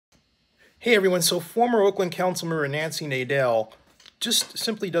Hey everyone, so former Oakland Councilmember Nancy Nadel just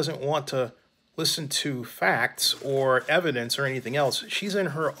simply doesn't want to listen to facts or evidence or anything else. She's in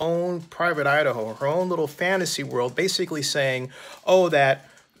her own private Idaho, her own little fantasy world, basically saying, oh, that,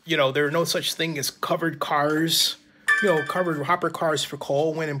 there are no such thing as covered cars, covered hopper cars for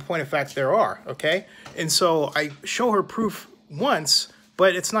coal, when in point of fact there are, okay? And so I show her proof once,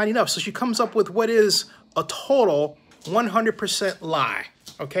 but it's not enough. So she comes up with what is a total 100% lie,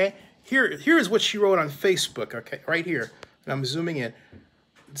 okay? Here's what she wrote on Facebook, okay, right here, and I'm zooming in.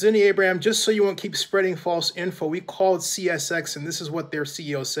 Zinni Abraham, just so you won't keep spreading false info, we called CSX, and this is what their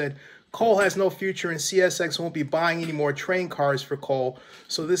CEO said. Coal has no future, and CSX won't be buying any more train cars for coal,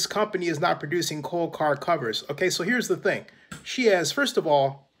 so this company is not producing coal car covers. Okay, so here's the thing. She has, first of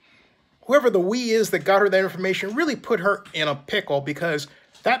all, whoever the we is that got her that information really put her in a pickle, because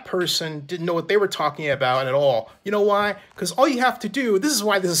that person didn't know what they were talking about at all. You know why? Because all you have to do, this is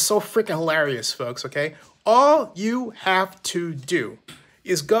why this is so freaking hilarious, folks, okay? All you have to do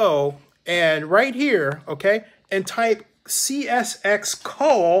is go and right here, okay, and type CSX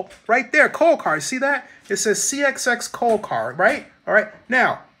coal right there, coal car. See that? It says CSX coal car, right? All right,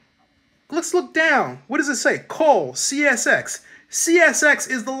 now, let's look down. What does it say? Coal, CSX. CSX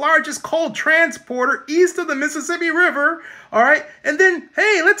is the largest coal transporter east of the Mississippi River, all right? And then,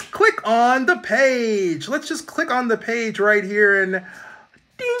 hey, let's click on the page. Let's just click on the page right here, and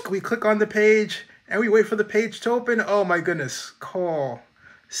dink, we click on the page, and we wait for the page to open. Oh, my goodness, coal.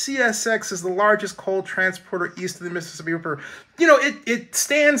 CSX is the largest coal transporter east of the Mississippi River. It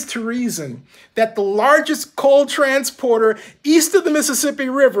stands to reason that the largest coal transporter east of the Mississippi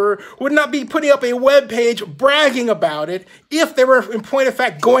River would not be putting up a web page bragging about it if they were, in point of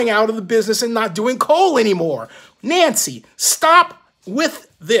fact, going out of the business and not doing coal anymore. Nancy, stop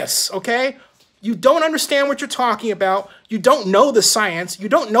with this, okay? You don't understand what you're talking about. You don't know the science. You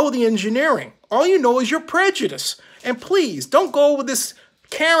don't know the engineering. All you know is your prejudice. And please, don't go with this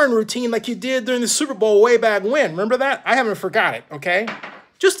Karen routine like you did during the Super Bowl way back when. Remember that? I haven't forgot it, okay?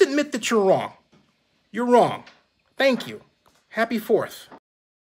 Just admit that you're wrong. You're wrong. Thank you. Happy 4th.